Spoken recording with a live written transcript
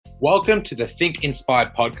Welcome to the Think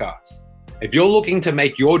Inspired podcast. If you're looking to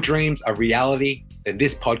make your dreams a reality, then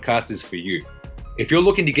this podcast is for you. If you're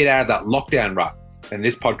looking to get out of that lockdown rut, then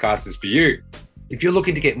this podcast is for you. If you're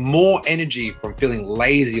looking to get more energy from feeling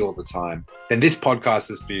lazy all the time, then this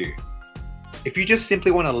podcast is for you. If you just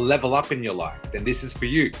simply want to level up in your life, then this is for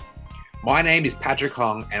you. My name is Patrick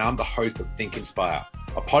Hong, and I'm the host of Think Inspire,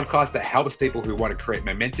 a podcast that helps people who want to create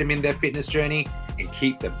momentum in their fitness journey and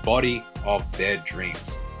keep the body of their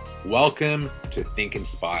dreams. Welcome to Think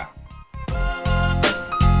Inspire.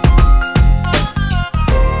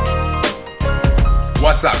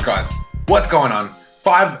 What's up, guys? What's going on?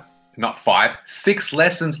 6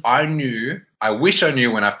 lessons I wish I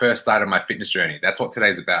knew when I first started my fitness journey. That's what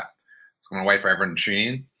today's about. So I'm going to wait for everyone to tune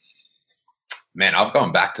in. Man, I've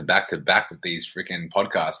gone back to back with these freaking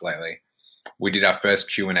podcasts lately. We did our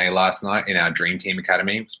first Q&A last night in our Dream Team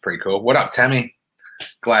Academy. It was pretty cool. What up, Tammy?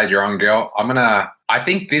 Glad you're on, girl. I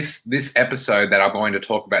think this episode that I'm going to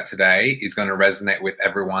talk about today is going to resonate with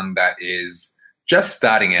everyone that is just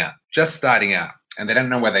starting out, and they don't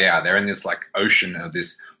know where they are. They're in this like ocean or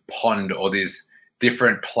this pond or this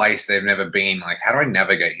different place they've never been. Like, how do I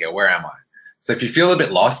navigate here? Where am I? So if you feel a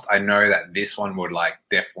bit lost, I know that this one would like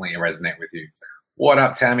definitely resonate with you. What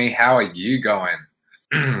up, Tammy? How are you going?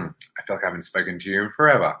 I feel like I haven't spoken to you in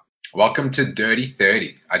forever. Welcome to Dirty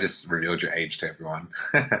 30. I just revealed your age to everyone.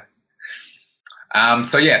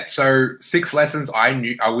 So 6 lessons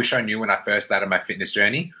I wish I knew when I first started my fitness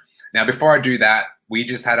journey. Now, before I do that, we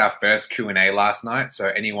just had our first Q&A last night. So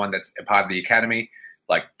anyone that's a part of the academy,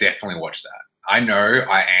 like definitely watch that. I know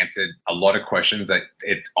I answered a lot of questions that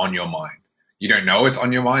it's on your mind. You don't know it's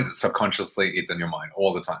on your mind. Subconsciously, it's on your mind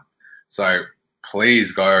all the time. So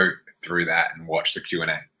please go through that and watch the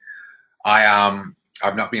Q&A.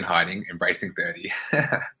 I've not been hiding, embracing 30.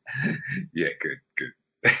 Yeah,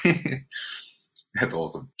 good. That's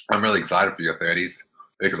awesome. I'm really excited for your 30s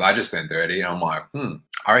because I just turned 30 and I'm like,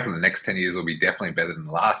 I reckon the next 10 years will be definitely better than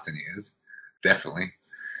the last 10 years. Definitely.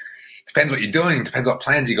 Depends what you're doing. Depends what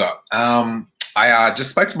plans you got. I just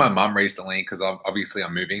spoke to my mum recently because obviously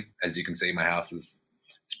I'm moving. As you can see, my house is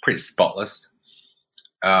pretty spotless.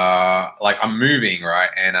 I'm moving, right?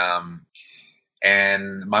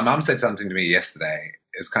 And my mum said something to me yesterday.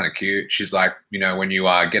 It's kind of cute. She's like, when you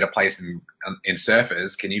get a place in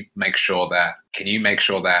Surfers, can you make sure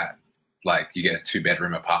that like you get a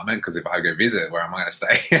 2-bedroom apartment? Because if I go visit, where am I going to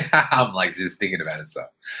stay? I'm like just thinking about it. So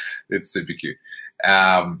it's super cute.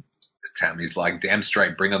 Tammy's like, damn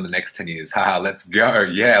straight, bring on the next 10 years. Haha, let's go.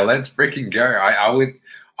 Yeah, let's freaking go.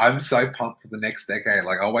 I'm so pumped for the next decade.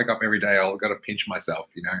 Like I'll wake up every day, I'll got to pinch myself,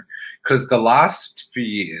 because the last few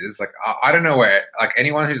years, like I don't know where, like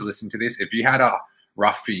anyone who's listening to this, if you had a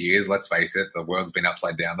rough few years, let's face it, the world's been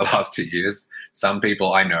upside down the last 2 years. Some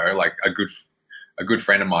people I know, like a good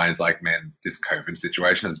friend of mine is like, man, this COVID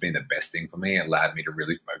situation has been the best thing for me. It allowed me to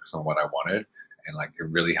really focus on what I wanted. And like, it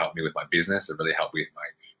really helped me with my business. It really helped me with my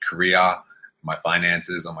career, my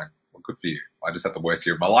finances. I'm like, well, good for you. I just had the worst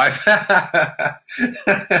year of my life.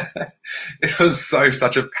 It was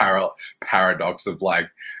such a paradox of like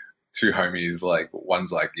two homies, like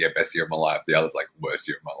one's like, yeah, best year of my life. The other's like, worst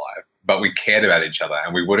year of my life. But we cared about each other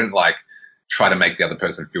and we wouldn't like try to make the other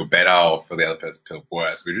person feel better or for the other person feel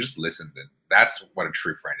worse. We just listened, and that's what a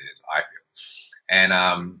true friend is, I feel. And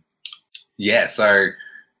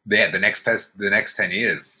the next 10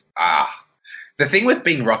 years. The thing with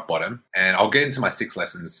being rock bottom, and I'll get into my 6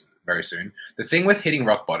 lessons very soon. The thing with hitting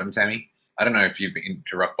rock bottom, Tammy, I don't know if you've been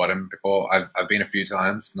to rock bottom before. I've been a few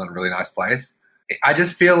times, not a really nice place. I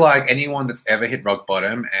just feel like anyone that's ever hit rock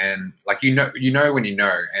bottom and like, when you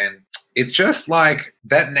know, and it's just like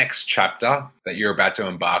that next chapter that you're about to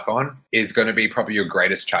embark on is going to be probably your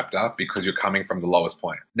greatest chapter because you're coming from the lowest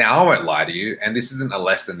point. Now, I won't lie to you, and this isn't a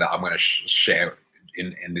lesson that I'm going to share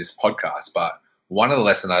in this podcast, but one of the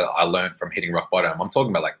lessons I learned from hitting rock bottom, I'm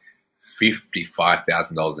talking about like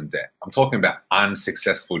 $55,000 in debt. I'm talking about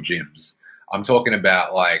unsuccessful gyms. I'm talking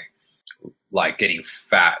about like getting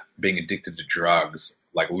fat, being addicted to drugs,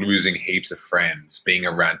 like losing heaps of friends, being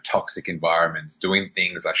around toxic environments, doing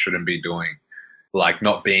things I shouldn't be doing, like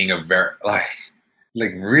not being a very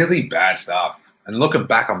like really bad stuff. And looking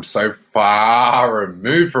back, I'm so far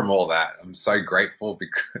removed from all that. I'm so grateful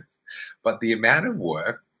but the amount of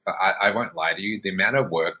work, I won't lie to you, the amount of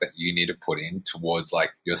work that you need to put in towards like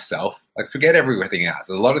yourself, like forget everything else.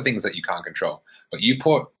 There's a lot of things that you can't control, but you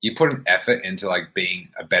put an effort into like being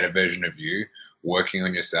a better version of you, working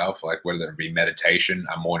on yourself, like whether it be meditation,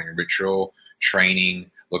 a morning ritual, training,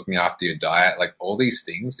 looking after your diet, like all these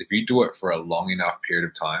things. If you do it for a long enough period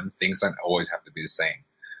of time, things don't always have to be the same.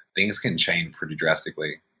 Things can change pretty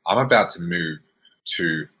drastically. I'm about to move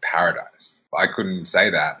to paradise. I couldn't say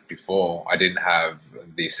that before. I didn't have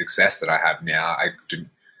the success that I have now. I didn't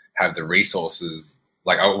have the resources.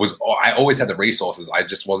 Like I always had the resources. I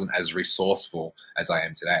just wasn't as resourceful as I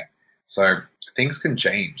am today. So things can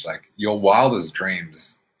change. Like your wildest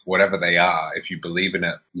dreams, whatever they are, if you believe in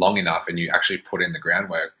it long enough and you actually put in the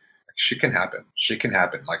groundwork, like, shit can happen. Shit can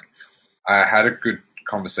happen. Like I had a good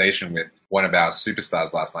conversation with one of our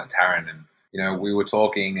superstars last night, Taryn, and we were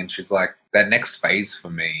talking, and she's like, that next phase for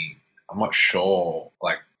me, I'm not sure.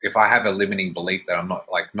 Like if I have a limiting belief that I'm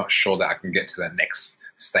not sure that I can get to that next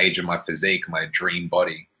stage of my physique, my dream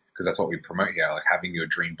body, because that's what we promote here, like having your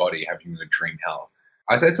dream body, having your dream health.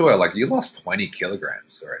 I said to her, like, you lost 20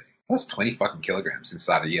 kilograms already. You lost 20 fucking kilograms since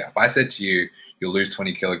the start of the year. If I said to you, you'll lose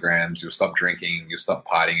 20 kilograms, you'll stop drinking, you'll stop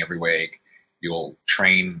partying every week, you'll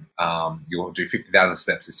train, you'll do 50,000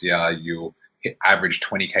 steps this year, you'll average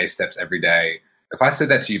 20K steps every day. If I said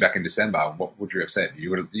that to you back in December, what would you have said?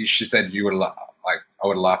 She said you would have, like, I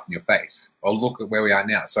would have laughed in your face. Well, look at where we are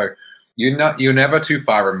now. So you're never too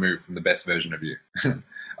far removed from the best version of you.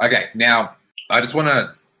 Okay, now I just want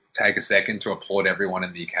to take a second to applaud everyone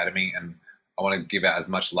in the academy, and I want to give out as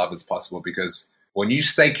much love as possible, because when you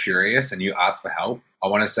stay curious and you ask for help, I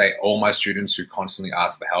want to say all my students who constantly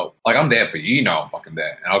ask for help, like, I'm there for you. I'm fucking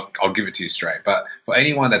there, and I'll give it to you straight. But for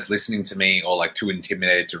anyone that's listening to me or like too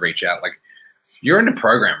intimidated to reach out, like, you're in a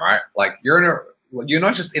program, right? Like you're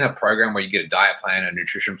not just in a program where you get a diet plan, a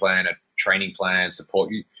nutrition plan, a training plan,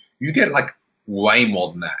 support. You get like way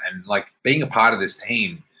more than that. And like being a part of this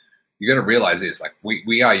team, you got to realize this, like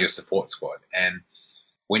we are your support squad. And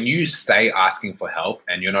when you stay asking for help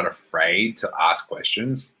and you're not afraid to ask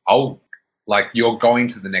questions, you're going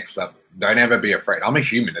to the next level. Don't ever be afraid. I'm a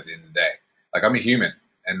human at the end of the day. Like I'm a human,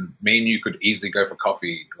 and me and you could easily go for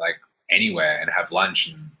coffee, like anywhere, and have lunch,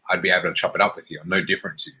 and I'd be able to chop it up with you. I'm no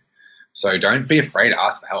different to you. So don't be afraid to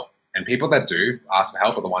ask for help. And people that do ask for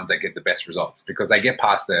help are the ones that get the best results, because they get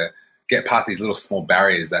past these little small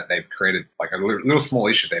barriers that they've created, like a little small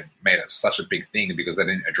issue they've made it such a big thing because they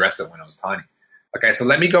didn't address it when it was tiny. Okay, so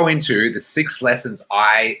let me go into the 6 lessons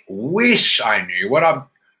I wish I knew. What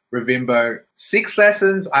up, Ravimbo? 6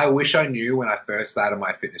 lessons I wish I knew when I first started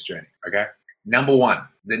my fitness journey, okay? Number one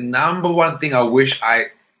thing I wish I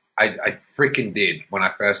freaking did when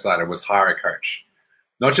I first started was hire a coach.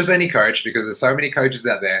 Not just any coach, because there's so many coaches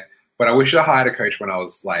out there, but I wish I hired a coach when I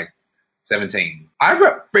was like 17. I've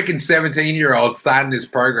got freaking 17-year-olds starting this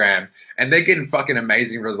program, and they're getting fucking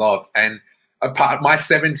amazing results. And my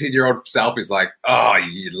 17-year-old self is like, oh,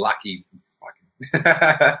 you lucky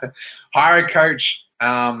fucking. Hire a coach.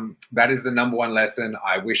 That is the number one lesson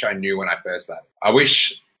I wish I knew when I first started. I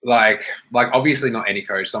wish, like obviously not any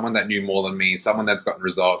coach, someone that knew more than me, someone that's gotten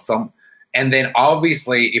results, and then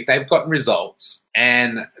obviously if they've gotten results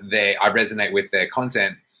and I resonate with their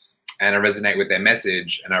content, and I resonate with their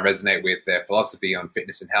message, and I resonate with their philosophy on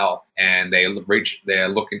fitness and health, and they're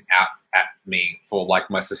looking out at me for like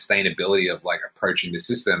my sustainability of like approaching the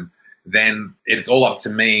system, then it's all up to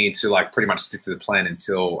me to like pretty much stick to the plan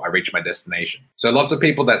until I reach my destination. So lots of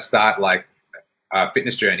people that start like a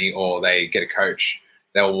fitness journey or they get a coach,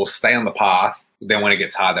 they will stay on the path. Then when it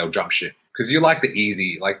gets hard, they'll jump ship, because you like the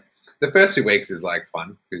easy, like the first 2 weeks is like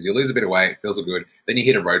fun because you lose a bit of weight, feels good. Then you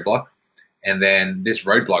hit a roadblock, and then this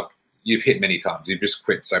roadblock you've hit many times. You've just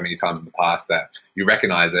quit so many times in the past that you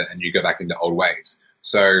recognize it and you go back into old ways.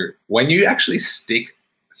 So when you actually stick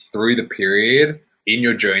through the period in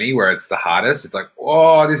your journey where it's the hardest, it's like,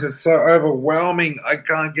 oh, this is so overwhelming. I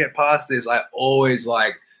can't get past this. I always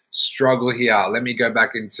like struggle here. Let me go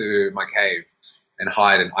back into my cave and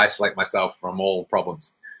hide and isolate myself from all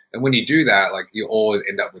problems. And when you do that, like you always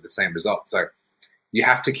end up with the same result. So you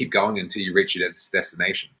have to keep going until you reach your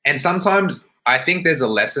destination. And sometimes I think there's a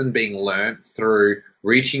lesson being learned through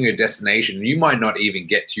reaching your destination. You might not even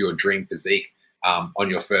get to your dream physique on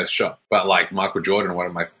your first shot. But like Michael Jordan, one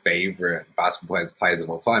of my favorite basketball players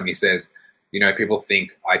of all time, he says, people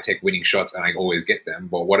think I take winning shots and I always get them.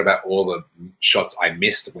 But what about all the shots I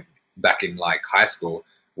missed back in like high school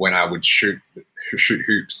when I would shoot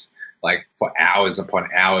hoops like for hours upon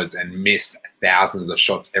hours and miss thousands of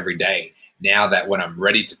shots every day? Now that when I'm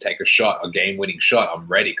ready to take a shot, a game-winning shot, I'm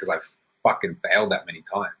ready because I've fucking failed that many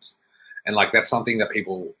times. And like that's something that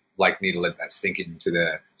people like need to let that sink into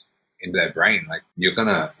their brain. Like you're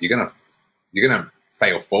gonna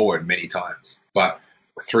fail forward many times, but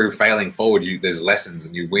through failing forward, there's lessons,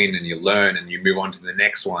 and you win and you learn and you move on to the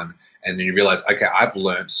next one, and then you realize, okay, I've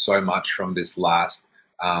learned so much from this last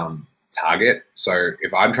target. So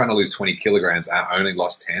if I'm trying to lose 20 kilograms, I only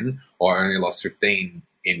lost 10 or I only lost 15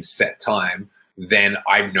 in set time, then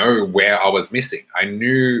I know where I was missing. I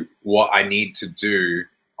knew what I need to do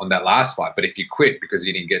on that last fight. But if you quit because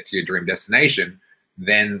you didn't get to your dream destination,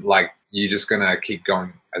 then like you're just gonna keep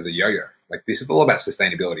going as a yo-yo. Like this is all about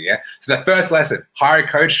sustainability, yeah? So the first lesson, hire a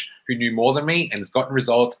coach who knew more than me and has gotten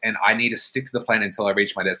results, and I need to stick to the plan until I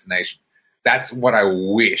reach my destination. That's what I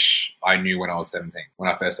wish I knew when I was 17, when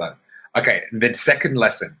I first started. Okay, the second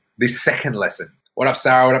lesson. What up,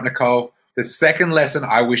 Sarah? What up, Nicole? The second lesson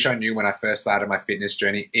I wish I knew when I first started my fitness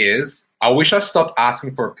journey is I wish I stopped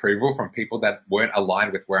asking for approval from people that weren't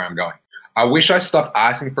aligned with where I'm going. I wish I stopped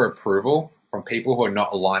asking for approval from people who are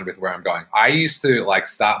not aligned with where I'm going. I used to like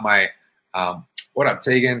start my, what up,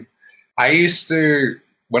 Tegan? I used to,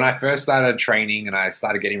 when I first started training and I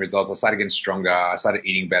started getting results, I started getting stronger, I started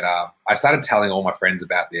eating better. I started telling all my friends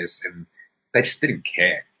about this and they just didn't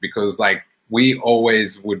care because like we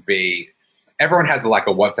always would be, everyone has like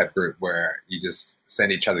a WhatsApp group where you just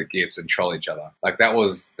send each other gifts and troll each other. Like that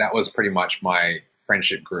was pretty much my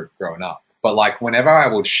friendship group growing up. But like whenever I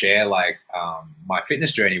would share like my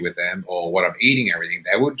fitness journey with them or what I'm eating, everything,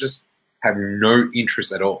 they would just have no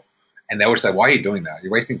interest at all. And they would say, "Why are you doing that?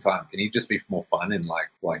 You're wasting time. Can you just be more fun and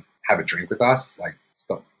like have a drink with us? Like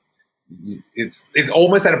stop." It's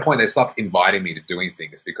almost at a point they stopped inviting me to doing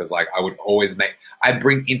things because like I'd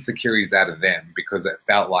bring insecurities out of them because it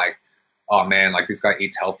felt like, oh man, like this guy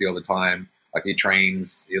eats healthy all the time. Like he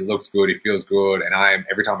trains, it looks good, he feels good. And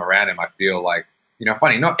every time I'm around him, I feel like,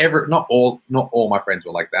 funny, not all my friends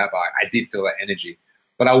were like that, but I did feel that energy.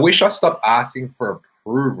 But I wish I stopped asking for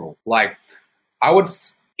approval. Like I would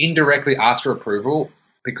indirectly ask for approval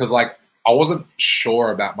because like I wasn't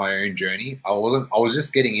sure about my own journey. I was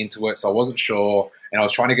just getting into it. So I wasn't sure. And I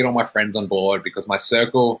was trying to get all my friends on board because my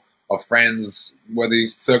circle of friends were the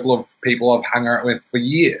circle of people I've hung out with for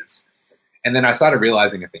years. And then I started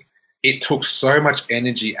realizing a thing. It took so much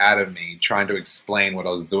energy out of me trying to explain what I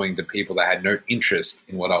was doing to people that had no interest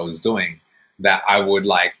in what I was doing that I would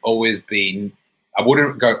like always I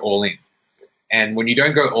wouldn't go all in. And when you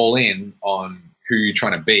don't go all in on who you're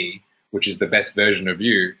trying to be, which is the best version of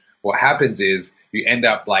you, what happens is you end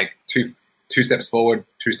up like two steps forward,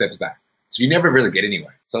 2 steps back. So you never really get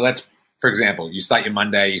anywhere. So for example, you start your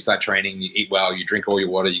Monday, you start training, you eat well, you drink all your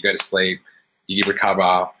water, you go to sleep, you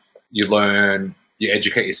recover, you learn, you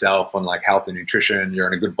educate yourself on like health and nutrition, you're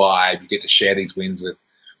in a good vibe, you get to share these wins with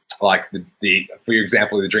like for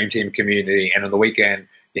example, the Dream Team community. And on the weekend,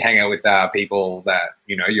 you hang out with people that,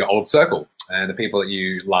 your old circle and the people that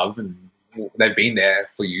you love and they've been there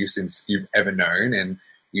for you since you've ever known. And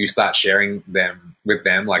you start sharing them with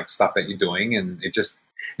them, like stuff that you're doing. And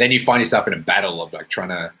then you find yourself in a battle of like trying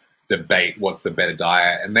to debate what's the better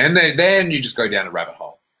diet. And then you just go down a rabbit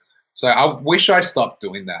hole. So I wish I stopped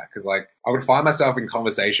doing that because like I would find myself in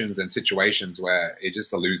conversations and situations where it's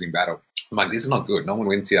just a losing battle. I'm like, this is not good. No one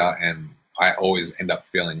wins here. And I always end up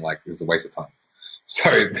feeling like it's a waste of time.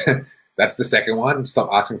 So that's the second one. Stop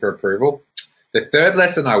asking for approval. The third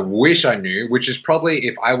lesson I wish I knew, which is probably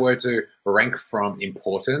if I were to rank from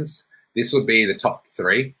importance, this would be the top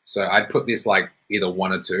 3. So I'd put this like either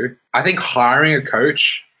 1 or 2. I think hiring a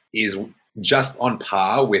coach is just on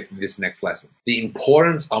par with this next lesson. The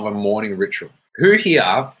importance of a morning ritual.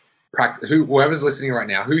 Whoever's listening right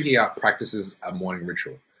now, who here practices a morning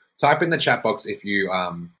ritual? Type in the chat box if you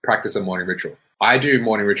practice a morning ritual. I do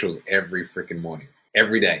morning rituals every freaking morning,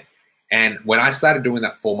 every day. And when I started doing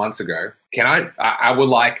that 4 months ago, I would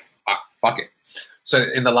like, fuck it. So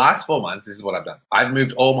in the last 4 months, this is what I've done. I've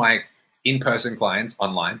moved all my in-person clients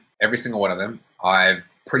online, every single one of them. I've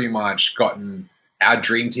pretty much gotten our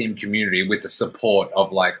Dream Team community with the support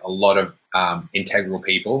of like a lot of integral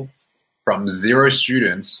people from 0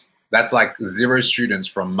 students. That's like 0 students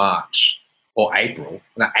from March or April.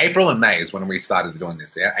 Now, April and May is when we started doing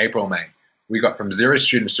this. Yeah, April, May. We got from 0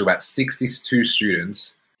 students to about 62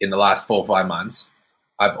 students in the last 4 or 5 months.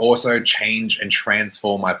 I've also changed and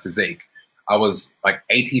transformed my physique. I was like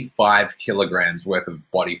 85 kilograms worth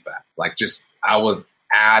of body fat. I was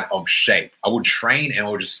out of shape. I would train and I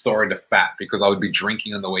would just store into fat because I would be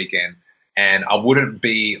drinking on the weekend and I wouldn't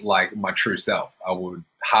be like my true self. I would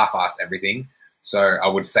half-ass everything. So I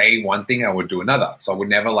would say one thing, I would do another. So I would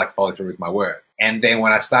never like follow through with my word. And then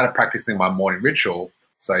when I started practicing my morning ritual,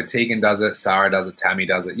 so Tegan does it, Sarah does it, Tammy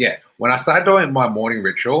does it. Yeah. When I started doing my morning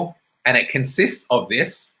ritual, and it consists of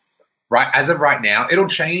this, right? As of right now, it'll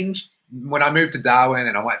change when I move to Darwin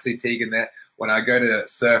and I might see Tegan there. When I go to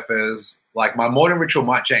Surfers, like my morning ritual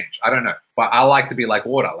might change. I don't know. But I like to be like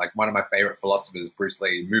water. Like one of my favorite philosophers, Bruce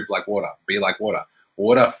Lee, move like water, be like water.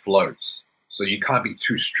 Water flows. So you can't be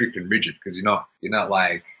too strict and rigid because you're not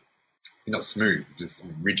smooth, just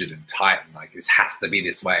rigid and tight and like this has to be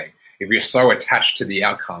this way. If you're so attached to the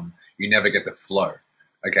outcome, you never get the flow.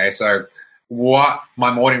 Okay, so what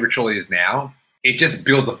my morning ritual is now, it just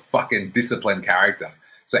builds a fucking disciplined character.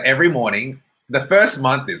 So every morning, the first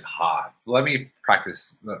month is hard. Let me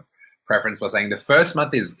practice the preference by saying the first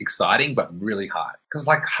month is exciting but really hard, because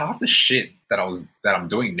like half the shit that I'm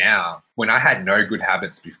doing now, when I had no good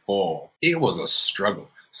habits before, it was a struggle.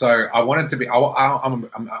 So I wanted to be.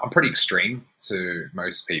 I'm pretty extreme to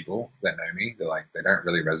most people that know me. They don't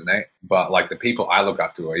really resonate. But like the people I look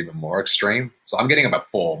up to are even more extreme. So I'm getting up at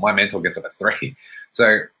 4. My mental gets up at 3.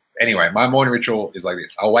 So anyway, my morning ritual is like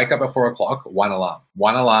this. I'll wake up at 4 o'clock. One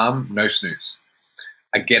alarm, no snooze.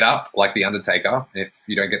 I get up like the Undertaker. If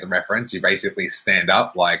you don't get the reference, you basically stand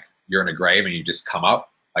up like you're in a grave and you just come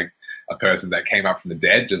up like a person that came up from the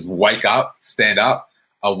dead. Just wake up, stand up.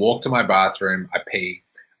 I'll walk to my bathroom. I pee.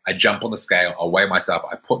 I jump on the scale, I weigh myself,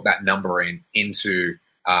 I put that number into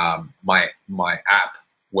my app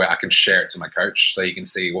where I can share it to my coach so he can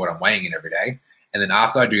see what I'm weighing in every day. And then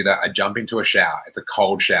after I do that, I jump into a shower. It's a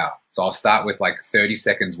cold shower. So I'll start with like 30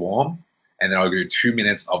 seconds warm, and then I'll do 2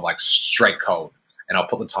 minutes of like straight cold. And I'll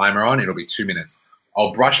put the timer on, it'll be 2 minutes.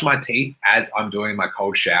 I'll brush my teeth as I'm doing my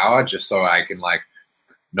cold shower just so I can like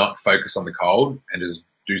not focus on the cold and just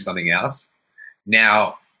do something else.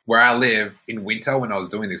 Now, where I live in winter, when I was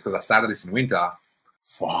doing this, because I started this in winter,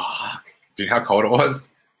 fuck. Do you know how cold it was?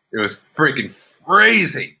 It was freaking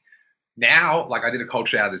freezing. Now, like I did a cold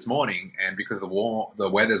shower this morning, and because the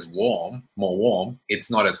weather's more warm, it's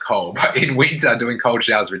not as cold. But in winter, doing cold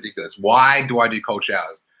showers is ridiculous. Why do I do cold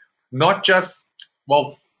showers? Not just,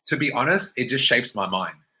 well, to be honest, it just shapes my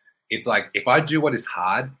mind. It's like, if I do what is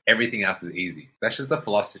hard, everything else is easy. That's just the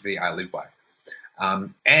philosophy I live by.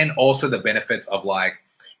 And also the benefits of like,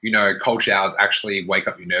 cold showers actually wake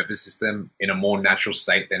up your nervous system in a more natural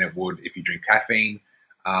state than it would if you drink caffeine.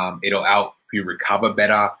 It'll help you recover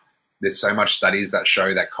better. There's so much studies that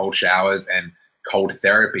show that cold showers and cold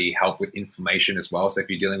therapy help with inflammation as well. So if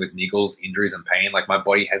you're dealing with niggles, injuries, and pain, like my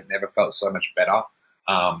body has never felt so much better.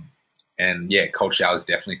 And yeah, cold showers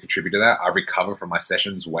definitely contribute to that. I recover from my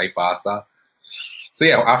sessions way faster. So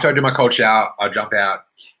yeah, after I do my cold shower, I'll jump out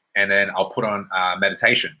and then I'll put on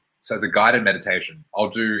meditation. So it's a guided meditation. I'll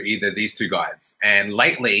do either these 2 guides. And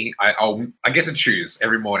lately, I get to choose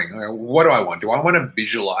every morning. What do I want? Do I want to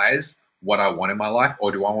visualize what I want in my life,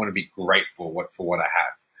 or do I want to be grateful for what I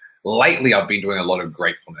have? Lately, I've been doing a lot of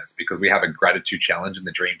gratefulness because we have a gratitude challenge in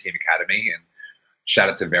the Dream Team Academy. And shout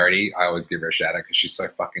out to Verity. I always give her a shout out because she's so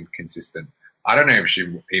fucking consistent. I don't know if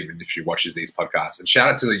she watches these podcasts. And shout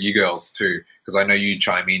out to you girls too, because I know you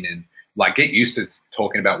chime in and like get used to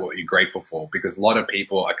talking about what you're grateful for, because a lot of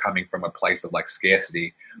people are coming from a place of like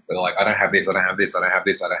scarcity. They're like, I don't have this, I don't have this, I don't have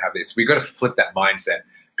this, I don't have this. We got to flip that mindset,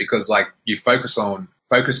 because like you focus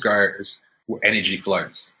goes, energy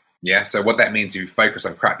flows. Yeah. So what that means, you focus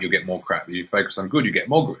on crap, you'll get more crap. You focus on good, you get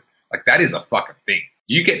more good. Like that is a fucking thing.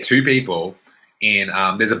 You get 2 people in,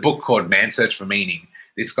 there's a book called Man's Search for Meaning.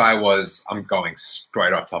 This guy I'm going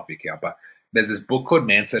straight off topic here, but there's this book called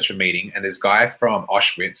Man's Search for Meaning, and this guy from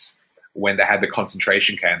Auschwitz, when they had the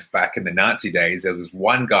concentration camps back in the Nazi days, there was this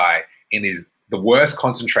one guy in the worst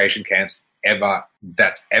concentration camps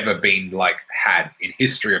that's ever been like had in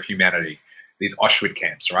history of humanity, these Auschwitz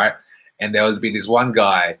camps, right? And there would be this one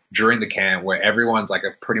guy during the camp where everyone's like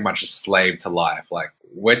pretty much a slave to life. Like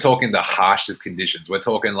we're talking the harshest conditions. We're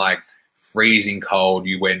talking like freezing cold,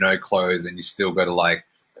 you wear no clothes and you still got to like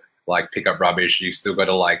pick up rubbish. You still got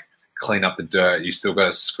to like clean up the dirt. You still got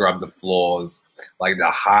to scrub the floors. Like the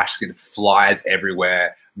harsh skin, flies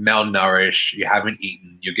everywhere, malnourished, you haven't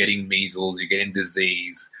eaten, you're getting measles, you're getting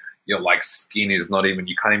disease, your like skin is not even,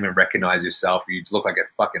 you can't even recognize yourself, you look like a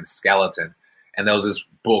fucking skeleton. And there was this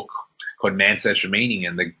book called Man's Search for Meaning,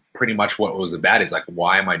 and pretty much what it was about is like,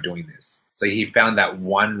 why am I doing this? So he found that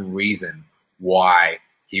one reason why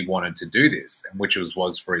he wanted to do this, and which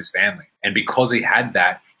was for his family. And because he had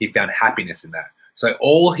that, he found happiness in that. So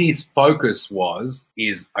all his focus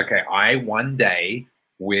is, okay, I one day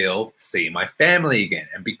will see my family again.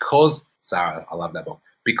 And because, Sarah, I love that book,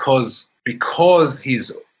 because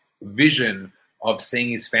his vision of seeing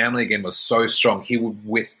his family again was so strong, he would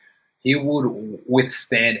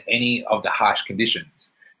withstand any of the harsh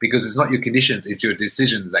conditions, because it's not your conditions, it's your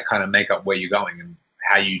decisions that kind of make up where you're going and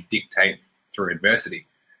how you dictate through adversity.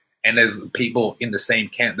 And there's people in the same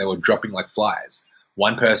camp that were dropping like flies.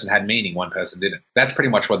 One person had meaning, one person didn't. That's pretty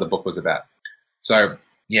much what the book was about. So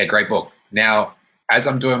yeah, great book. Now, as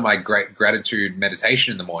I'm doing my great gratitude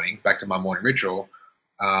meditation in the morning, back to my morning ritual,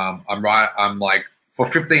 I'm like, for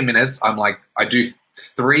 15 minutes, I do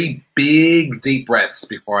 3 big deep breaths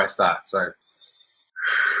before I start. So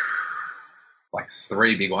like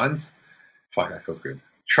 3 big ones. Fuck, that feels good.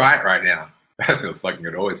 Try it right now. That feels fucking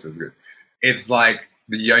good. Always feels good. It's like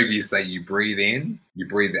the yogis say, you breathe in, you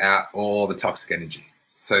breathe out all the toxic energy.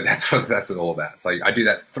 So that's what all about. So I do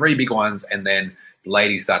that 3 big ones, and then the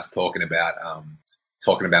lady starts talking about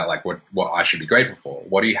like what I should be grateful for.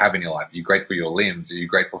 What do you have in your life? Are you grateful for your limbs? Are you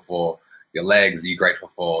grateful for your legs? Are you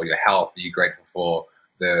grateful for your health? Are you grateful for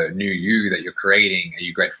the new you that you're creating? Are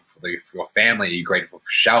you grateful for your family? Are you grateful for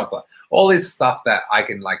shelter? All this stuff that I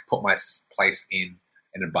can like put my place in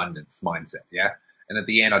an abundance mindset. Yeah. And at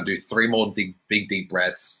the end, I do 3 more big deep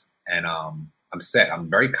breaths, and I'm set. I'm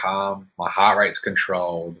very calm. My heart rate's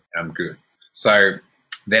controlled, and I'm good. So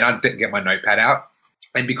then I get my notepad out.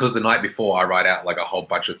 And because the night before I write out like a whole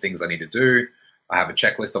bunch of things I need to do, I have a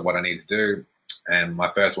checklist of what I need to do. And my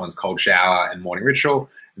first one's cold shower and morning ritual.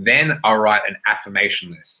 Then I'll write an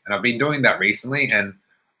affirmation list. And I've been doing that recently. And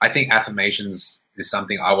I think affirmations is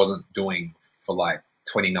something I wasn't doing for like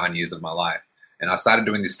 29 years of my life. And I started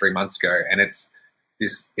doing this 3 months ago, and it's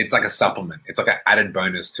like a supplement. It's like an added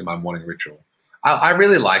bonus to my morning ritual. I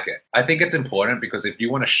really like it. I think it's important because if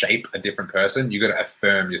you want to shape a different person, you got to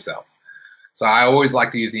affirm yourself. So I always like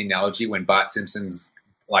to use the analogy when Bart Simpson's,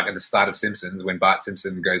 like at the start of Simpsons, when Bart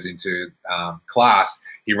Simpson goes into class,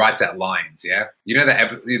 he writes out lines, yeah? You know,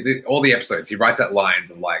 all the episodes, he writes out lines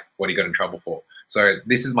of like what he got in trouble for. So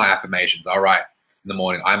this is my affirmations. I'll write in the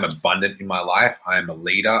morning, I'm abundant in my life. I'm a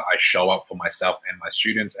leader. I show up for myself and my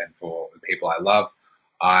students and for the people I love.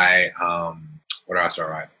 What else do I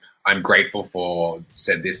write? I'm grateful for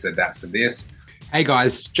said this, said that, said this. Hey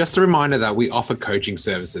guys, just a reminder that we offer coaching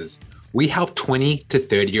services. We help 20 to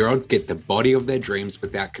 30-year-olds get the body of their dreams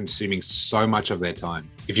without consuming so much of their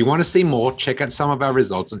time. If you want to see more, check out some of our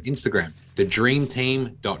results on Instagram,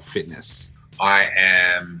 thedreamteam.fitness. I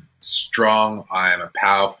am strong. I'm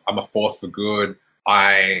a force for good.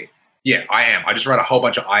 I am. I just write a whole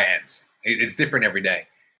bunch of I ams. It's different every day.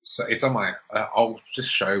 So it's on my, I'll just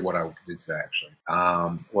show what I did today, actually.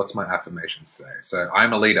 What's my affirmations today? So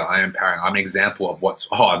I'm a leader. I am empowering. I'm an example of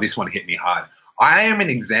this one hit me hard. I am an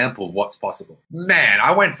example of what's possible. Man,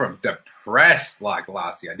 I went from depressed like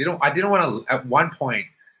last year. I didn't want to, at one point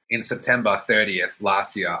in September 30th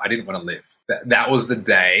last year, I didn't want to live. That was the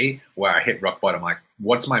day where I hit rock bottom. Like,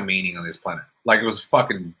 what's my meaning on this planet? Like, it was a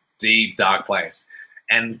fucking deep, dark place.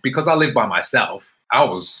 And because I lived by myself, I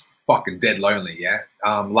was fucking dead lonely, yeah?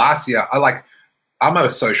 Last year, I'm a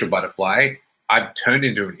social butterfly. I've turned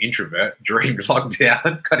into an introvert during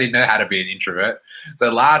lockdown. I didn't know how to be an introvert. So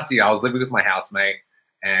last year, I was living with my housemate,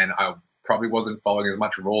 and I probably wasn't following as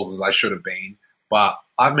much rules as I should have been. But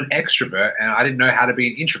I'm an extrovert, and I didn't know how to be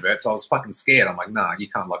an introvert, so I was fucking scared. I'm like, nah, you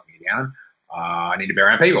can't lock me down. I need to be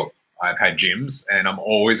around people. I've had gyms, and I'm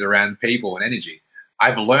always around people and energy.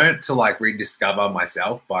 I've learned to like rediscover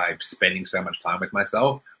myself by spending so much time with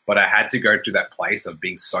myself, but I had to go to that place of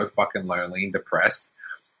being so fucking lonely and depressed.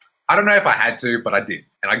 I don't know if I had to, but I did.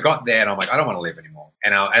 And I got there and I'm like, I don't want to live anymore.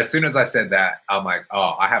 And as soon as I said that, I'm like,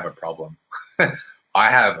 oh, I have a problem. I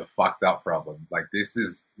have a fucked up problem. Like this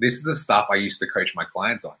is the stuff I used to coach my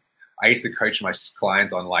clients on. I used to coach my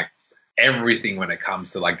clients on like everything when it comes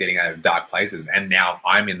to like getting out of dark places. And now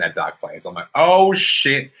I'm in that dark place. I'm like, oh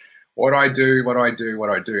shit. What do I do? What do I do? What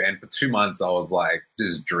do I do? And for 2 months, I was like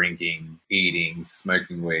just drinking, eating,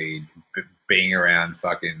 smoking weed, being around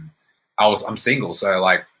I'm single. So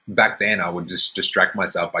like back then I would just distract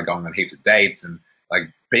myself by going on heaps of dates and like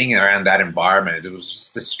being around that environment. It was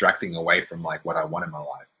just distracting away from like what I want in my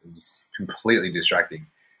life. It was completely distracting.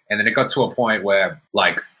 And then it got to a point where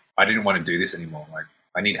like, I didn't want to do this anymore. Like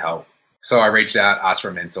I need help. So I reached out, asked for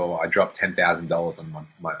a mentor. I dropped $10,000 on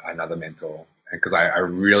another mentor. Because I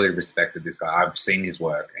really respected this guy. I've seen his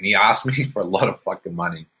work. And he asked me for a lot of fucking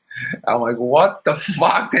money. I'm like, what the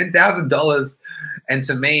fuck? $10,000? And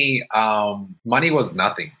to me, money was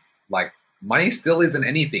nothing. Like, money still isn't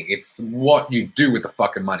anything. It's what you do with the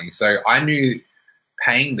fucking money. So I knew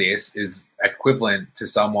paying this is equivalent to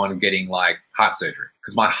someone getting, like, heart surgery.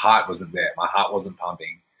 Because my heart wasn't there. My heart wasn't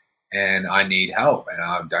pumping. And I need help. And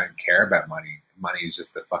I don't care about money. Money is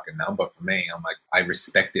just a fucking number for me. I'm like, I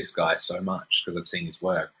respect this guy so much because I've seen his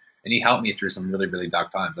work. And he helped me through some really, really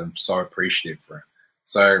dark times. I'm so appreciative for him.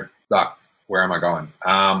 So, where am I going?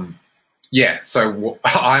 So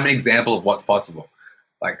I'm an example of what's possible.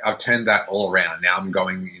 Like, I've turned that all around. Now I'm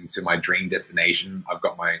going into my dream destination. I'm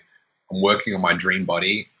working on my dream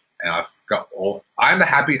body. And I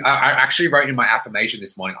actually wrote in my affirmation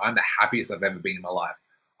this morning, I'm the happiest I've ever been in my life.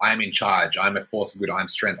 I am in charge. I'm a force of good. I'm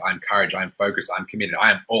strength. I'm courage. I'm focused. I'm committed. I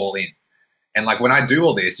am all in. And like when I do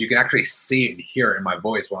all this, you can actually see it and hear it in my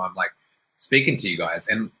voice while I'm like speaking to you guys.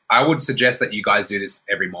 And I would suggest that you guys do this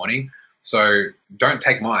every morning. So don't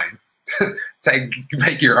take mine.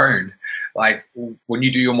 Make your own. Like when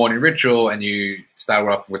you do your morning ritual and you start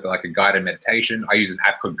off with like a guided meditation, I use an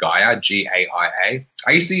app called Gaia, Gaia.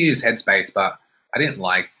 I used to use Headspace, but I didn't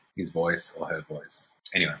like his voice or her voice.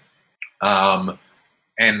 Anyway,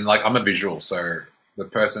 and like I'm a visual, so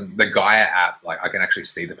the Gaia app, like I can actually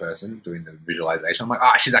see the person doing the visualization. I'm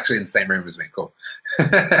like, she's actually in the same room as me. Cool.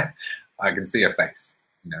 I can see her face,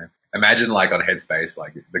 you know. Imagine like on Headspace,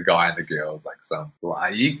 like the guy and the girl is like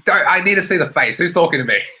I need to see the face. Who's talking to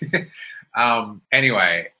me?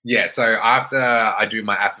 Anyway, yeah. So after I do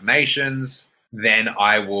my affirmations, then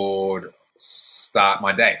I would start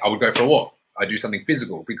my day. I would go for a walk. I do something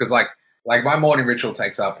physical because like my morning ritual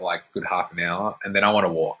takes up like a good half an hour, and then I want to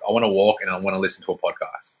walk. I want to walk and I want to listen to a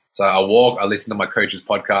podcast. So I walk, I listen to my coach's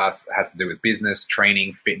podcast. It has to do with business,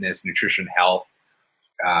 training, fitness, nutrition, health,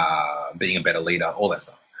 being a better leader, all that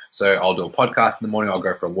stuff. So I'll do a podcast in the morning. I'll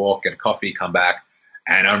go for a walk, get a coffee, come back,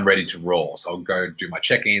 and I'm ready to roll. So I'll go do my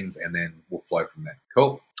check-ins, and then we'll flow from there.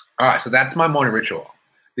 Cool. All right, so that's my morning ritual.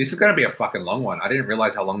 This is going to be a fucking long one. I didn't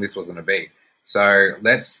realize how long this was going to be. So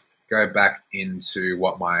let's go back into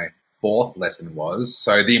what my fourth lesson was.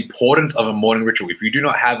 So the importance of a morning ritual. If you do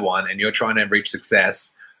not have one and you're trying to reach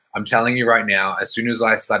success, I'm telling you right now, as soon as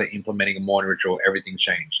I started implementing a morning ritual, everything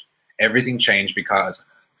changed. Everything changed because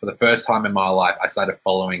for the first time in my life, I started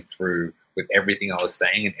following through with everything I was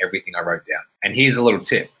saying and everything I wrote down. And here's a little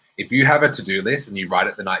tip. If you have a to-do list and you write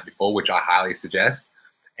it the night before, which I highly suggest,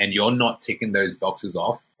 and you're not ticking those boxes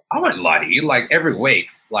off, I won't lie to you, like every week,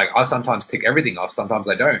 like I sometimes tick everything off, sometimes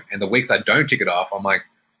I don't. And the weeks I don't tick it off, I'm like,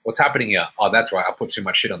 what's happening here? Oh, that's right, I put too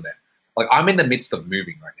much shit on there. Like I'm in the midst of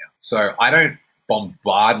moving right now. So I don't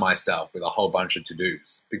bombard myself with a whole bunch of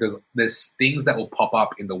to-dos because there's things that will pop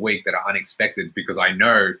up in the week that are unexpected because I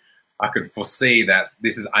know I could foresee that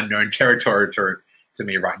this is unknown territory to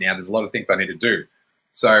me right now. There's a lot of things I need to do.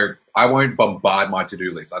 So I won't bombard my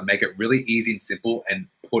to-do list. I make it really easy and simple and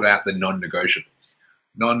put out the non-negotiables.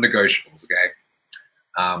 Non-negotiables, okay?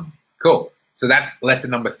 Cool. So that's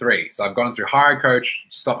lesson number 3. So I've gone through hire a coach,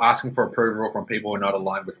 stop asking for approval from people who are not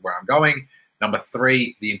aligned with where I'm going. Number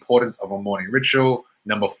 3, the importance of a morning ritual.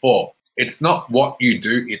 Number 4, it's not what you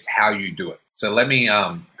do, it's how you do it. So let me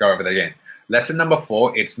go over that again. Lesson number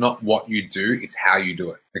 4, it's not what you do, it's how you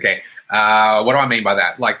do it. Okay, what do I mean by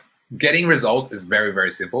that? Like getting results is very,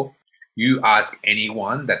 very simple. You ask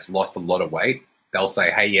anyone that's lost a lot of weight, they'll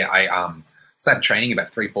say, hey, yeah, I started training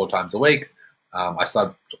about 3-4 times a week. I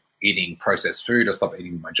started eating processed food. I stopped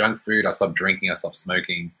eating my junk food. I stopped drinking. I stopped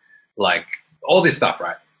smoking. Like all this stuff,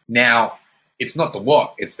 right? Now, it's not the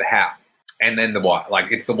what, it's the how. And then the why.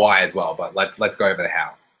 Like it's the why as well, but let's go over the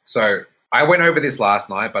how. So I went over this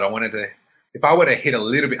last night, but I wanted to, if I were to hit a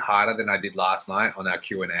little bit harder than I did last night on our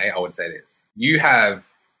Q&A, I would say this. You have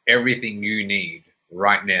everything you need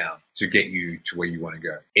right now to get you to where you want to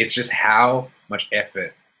go. It's just how much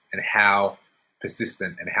effort and how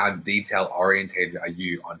persistent and how detail orientated are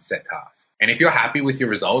you on set tasks. And if you're happy with your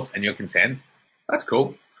results and you're content, that's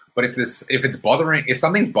cool. But if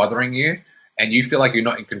something's bothering you and you feel like you're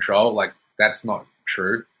not in control, like that's not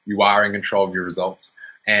true. You are in control of your results.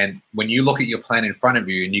 And when you look at your plan in front of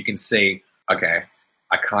you and you can see, okay,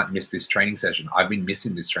 I can't miss this training session. I've been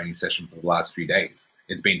missing this training session for the last few days.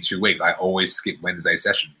 It's been 2 weeks. I always skip Wednesday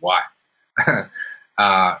session. Why?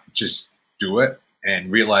 Just do it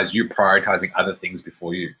and realize you're prioritizing other things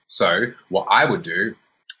before you. So what I would do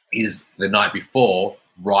is the night before,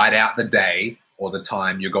 write out the day or the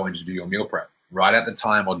time you're going to do your meal prep. Write out the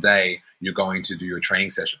time or day you're going to do your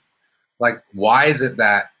training session. Like, why is it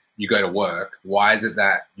that you go to work? Why is it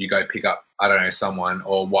that you go pick up, I don't know, someone?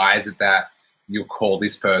 Or why is it that you'll call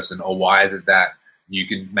this person? Or why is it that you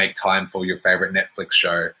can make time for your favorite Netflix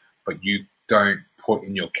show, but you don't put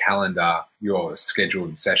in your calendar your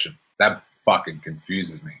scheduled session? That fucking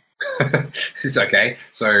confuses me. It's okay.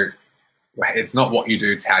 So it's not what you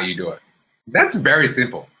do, it's how you do it. That's very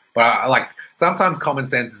simple. But sometimes common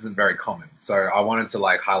sense isn't very common. So I wanted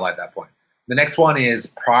to highlight that point. The next one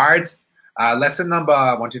is lesson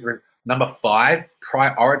number 5,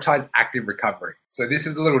 prioritize active recovery. So this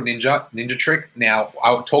is a little ninja trick. Now,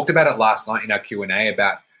 I talked about it last night in our Q&A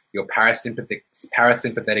about your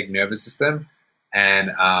parasympathetic nervous system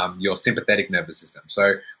and your sympathetic nervous system.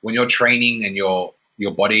 So when you're training and your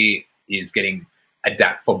body is getting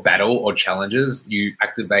adapt for battle or challenges, you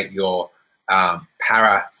activate your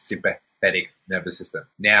parasympathetic nervous system.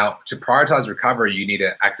 Now, to prioritize recovery, you need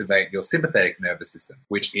to activate your sympathetic nervous system,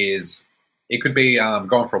 which is, it could be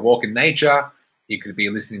going for a walk in nature. It could be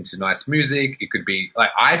listening to nice music. It could be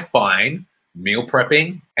I find meal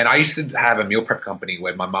prepping, and I used to have a meal prep company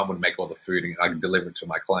where my mom would make all the food and I could deliver it to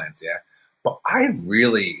my clients. Yeah. But I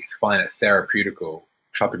really find it therapeutical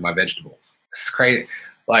chopping my vegetables. It's crazy.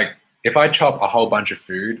 Like if I chop a whole bunch of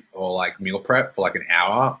food or like meal prep for like an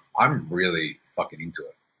hour, I'm really fucking into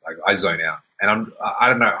it. Like I zone out, and I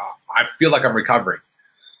don't know. I feel like I'm recovering.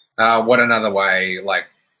 What another way? Like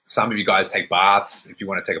some of you guys take baths. If you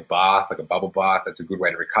want to take a bath, like a bubble bath, that's a good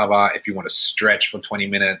way to recover. If you want to stretch for 20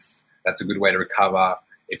 minutes, that's a good way to recover.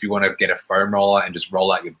 If you want to get a foam roller and just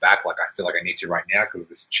roll out your back, like I feel like I need to right now because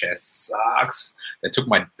this chair sucks. They took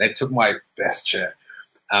my desk chair.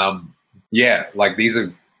 Yeah, like these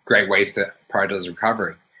are great ways to prioritize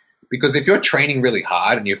recovery. Because if you're training really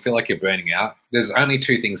hard and you feel like you're burning out, there's only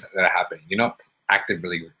two things that are happening. You're not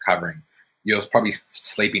actively recovering. You're probably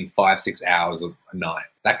sleeping 5-6 hours a night.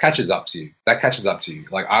 That catches up to you.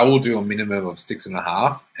 Like I will do a minimum of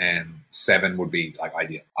 6.5, and 7 would be like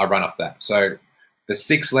ideal. I run off that. So the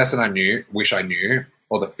 6th lesson wish I knew,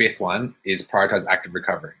 or the 5th one, is prioritize active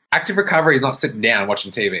recovery. Active recovery is not sitting down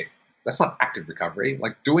watching TV. That's not active recovery.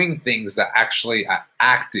 Like doing things that actually are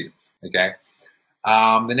active. Okay.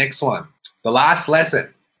 The next one, the last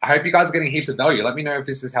lesson. I hope you guys are getting heaps of value. Let me know if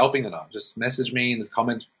this is helping or not. Just message me in the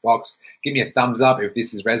comment box. Give me a thumbs up if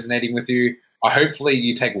this is resonating with you. Hopefully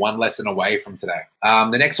you take one lesson away from today.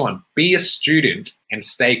 The next one, be a student and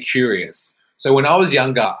stay curious. So when I was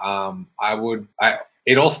younger,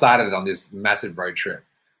 it all started on this massive road trip.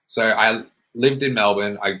 So I lived in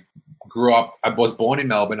Melbourne. I was born in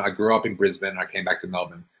Melbourne. I grew up in Brisbane. I came back to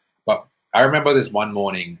Melbourne. But I remember this one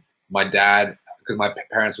morning, my dad, because my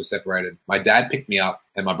parents were separated, my dad picked me up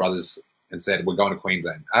and my brothers and said, we're going to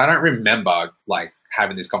Queensland. And I don't remember like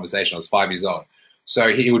having this conversation. I was 5 years old.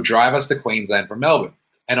 So he would drive us to Queensland from Melbourne.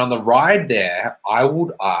 And on the ride there, I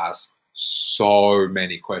would ask so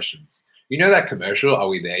many questions. You know that commercial, Are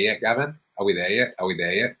We There Yet, Gavin? Are we there yet? Are we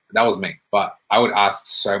there yet? That was me. But I would ask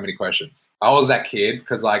so many questions. I was that kid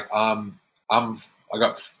because like I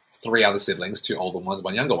got 3 other siblings, 2 older ones,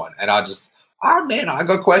 1 younger one. And I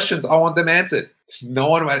got questions. I want them answered. No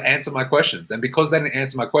one would answer my questions. And because they didn't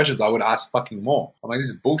answer my questions, I would ask fucking more. I'm like, this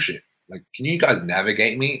is bullshit. Like, can you guys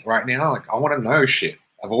navigate me right now? Like, I want to know shit.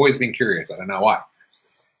 I've always been curious. I don't know why.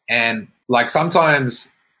 And like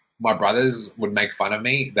sometimes my brothers would make fun of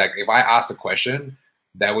me. Like if I asked a question,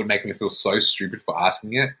 that would make me feel so stupid for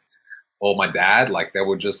asking it. Or my dad, like they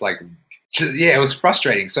would just like, yeah, it was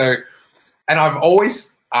frustrating. So, and I've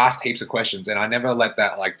always asked heaps of questions, and I never let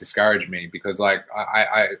that like discourage me because like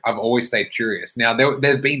I've always stayed curious. Now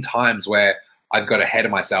there've been times where I've got ahead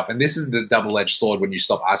of myself, and this is the double-edged sword when you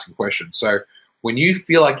stop asking questions. So when you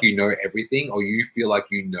feel like you know everything, or you feel like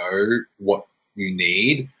you know what you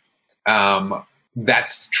need,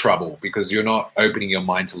 that's trouble because you're not opening your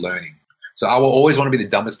mind to learning. So I will always want to be the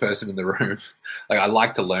dumbest person in the room. Like I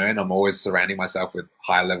like to learn. I'm always surrounding myself with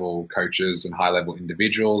high-level coaches and high-level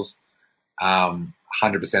individuals.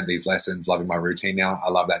 100% these lessons, loving my routine now. I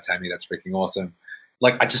love that, Tammy. That's freaking awesome.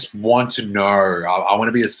 Like, I just want to know. I want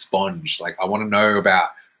to be a sponge. Like, I want to know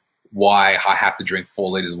about why I have to drink 4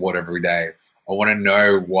 liters of water every day. I want to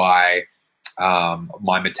know why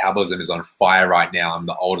my metabolism is on fire right now. I'm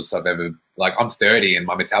the oldest I've ever, like, I'm 30 and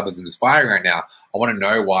my metabolism is firing right now. I want to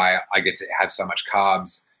know why I get to have so much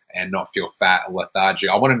carbs and not feel fat or lethargic.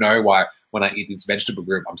 I want to know why when I eat this vegetable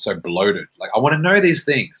group, I'm so bloated. Like, I want to know these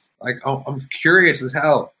things. Like, I'm curious as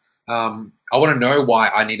hell. I want to know why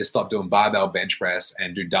I need to stop doing barbell bench press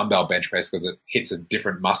and do dumbbell bench press because it hits a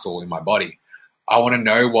different muscle in my body. I want to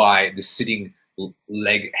know why the sitting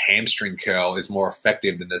leg hamstring curl is more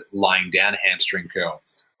effective than the lying down hamstring curl.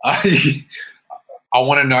 I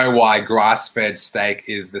want to know why grass-fed steak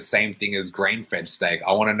is the same thing as grain-fed steak.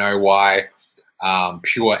 I want to know why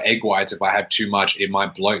pure egg whites, if I have too much, it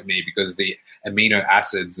might bloat me because the amino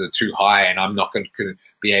acids are too high and I'm not going to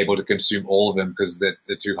be able to consume all of them because they're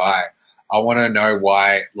too high. I want to know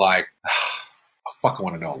why, like, I fucking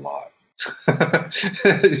want to know a lot.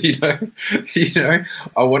 you know,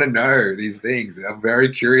 I want to know these things. I'm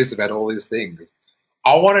very curious about all these things.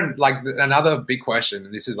 I want to, like, another big question,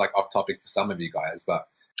 and this is like off topic for some of you guys, but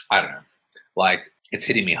I don't know, like, it's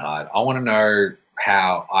hitting me hard. I want to know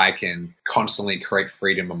how I can constantly create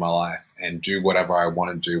freedom in my life and do whatever I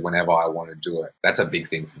want to do whenever I want to do it. That's a big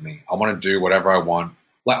thing for me. I want to do whatever I want.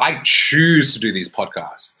 Like, I choose to do these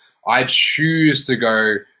podcasts. I choose to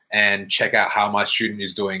go and check out how my student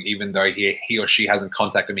is doing, even though he or she hasn't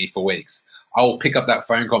contacted me for weeks. I will pick up that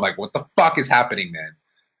phone call like, what the fuck is happening, man?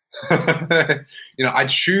 You know, I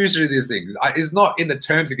choose to do these things. It's not in the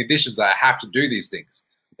terms and conditions that I have to do these things,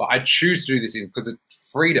 but I choose to do these things because it's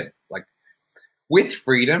freedom. Like, with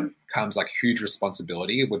freedom comes like huge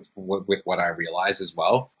responsibility with what I realize as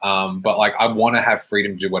well. But like, I want to have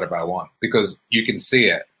freedom to do whatever I want because you can see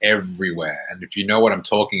it everywhere. And if you know what I'm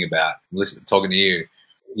talking about, talking to you,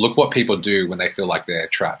 look what people do when they feel like they're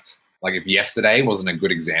trapped. Like if yesterday wasn't a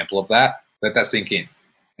good example of that, let that sink in.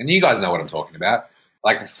 And you guys know what I'm talking about.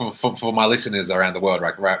 Like for my listeners around the world,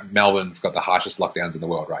 right? Melbourne's got the harshest lockdowns in the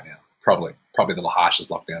world right now. Probably the harshest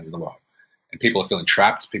lockdowns in the world. And people are feeling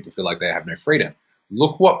trapped. People feel like they have no freedom.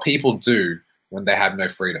 Look what people do when they have no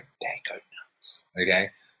freedom. They go nuts, okay?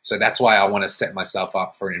 So that's why I want to set myself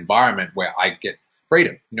up for an environment where I get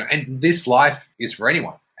freedom, and this life is for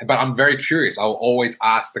anyone. But I'm very curious. I'll always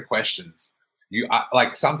ask the questions.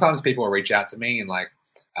 Like sometimes people will reach out to me and like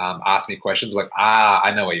ask me questions like,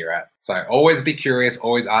 I know where you're at. So always be curious,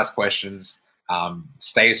 always ask questions,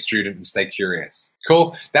 stay a student and stay curious.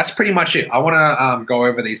 Cool. That's pretty much it. I want to go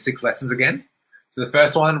over these 6 lessons again. So the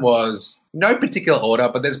first one was no particular order,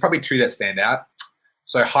 but there's probably 2 that stand out.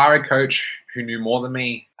 So hire a coach who knew more than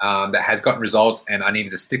me, that has gotten results, and I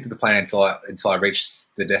needed to stick to the plan until I reached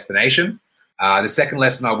the destination. The second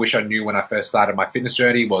lesson I wish I knew when I first started my fitness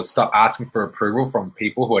journey was stop asking for approval from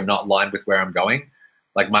people who are not aligned with where I'm going.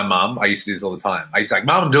 Like my mom, I used to do this all the time. I used to like,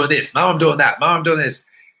 Mom, I'm doing this. Mom, I'm doing that. Mom, I'm doing this.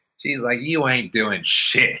 She's like, you ain't doing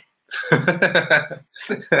shit. I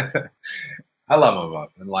love my mom.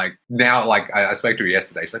 And like now, like I spoke to her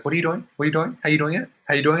yesterday. She's like, what are you doing? What are you doing? How are you doing it?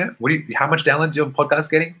 How are you doing it? How much downloads your podcast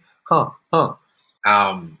getting?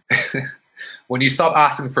 When you stop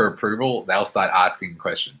asking for approval, they'll start asking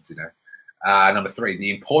questions, Number 3,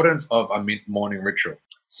 the importance of a mid-morning ritual.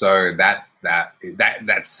 So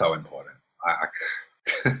that's so important.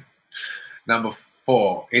 Number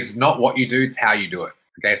 4, it's not what you do, it's how you do it.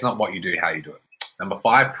 Okay, it's not what you do, how you do it. Number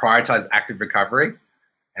 5, prioritize active recovery.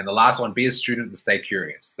 And the last one, be a student and stay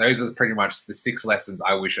curious. Those are pretty much the 6 lessons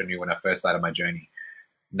I wish I knew when I first started my journey.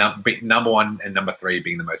 Number 1 and number 3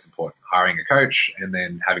 being the most important, hiring a coach and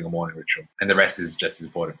then having a morning ritual. And the rest is just as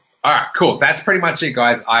important. All right, cool. That's pretty much it,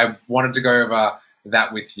 guys. I wanted to go over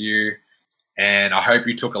that with you, and I hope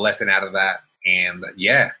you took a lesson out of that. And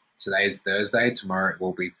yeah, today is Thursday. Tomorrow it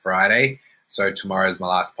will be Friday. So tomorrow is my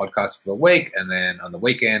last podcast for the week. And then on the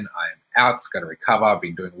weekend, I am out, going to recover. I've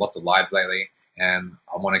been doing lots of lives lately, and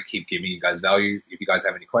I want to keep giving you guys value. If you guys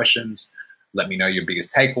have any questions, let me know your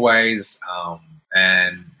biggest takeaways.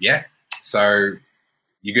 And yeah, so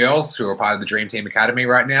you girls who are part of the Dream Team Academy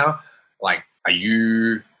right now, like, are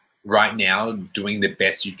you right now doing the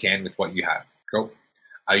best you can with what you have? Cool.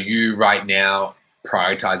 Are you right now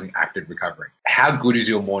prioritizing active recovery? How good is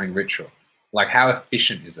your morning ritual? Like, how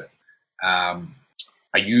efficient is it? Are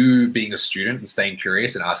you being a student and staying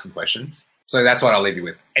curious and asking questions? So that's what I'll leave you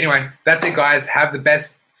with. Anyway, that's it, guys. Have the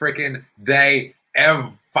best freaking day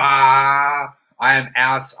ever. I am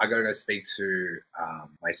out. I got to go speak to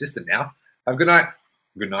my assistant now. Have a good night.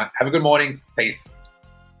 Good night. Have a good morning. Peace.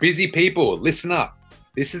 Busy people, listen up.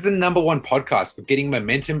 This is the #1 podcast for getting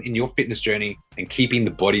momentum in your fitness journey and keeping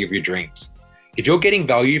the body of your dreams. If you're getting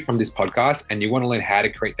value from this podcast and you want to learn how to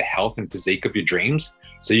create the health and physique of your dreams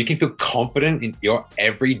so you can feel confident in your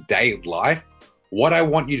everyday life, what I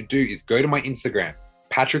want you to do is go to my Instagram,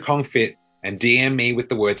 Patrick Hong Fit, and DM me with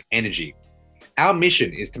the words energy. Our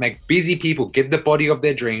mission is to make busy people get the body of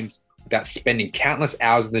their dreams without spending countless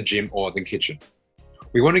hours in the gym or the kitchen.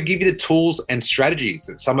 We want to give you the tools and strategies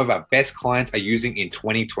that some of our best clients are using in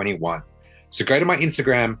 2021. So go to my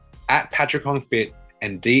Instagram, @Patrick Hong Fit,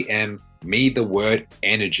 and DM me the word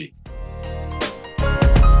energy.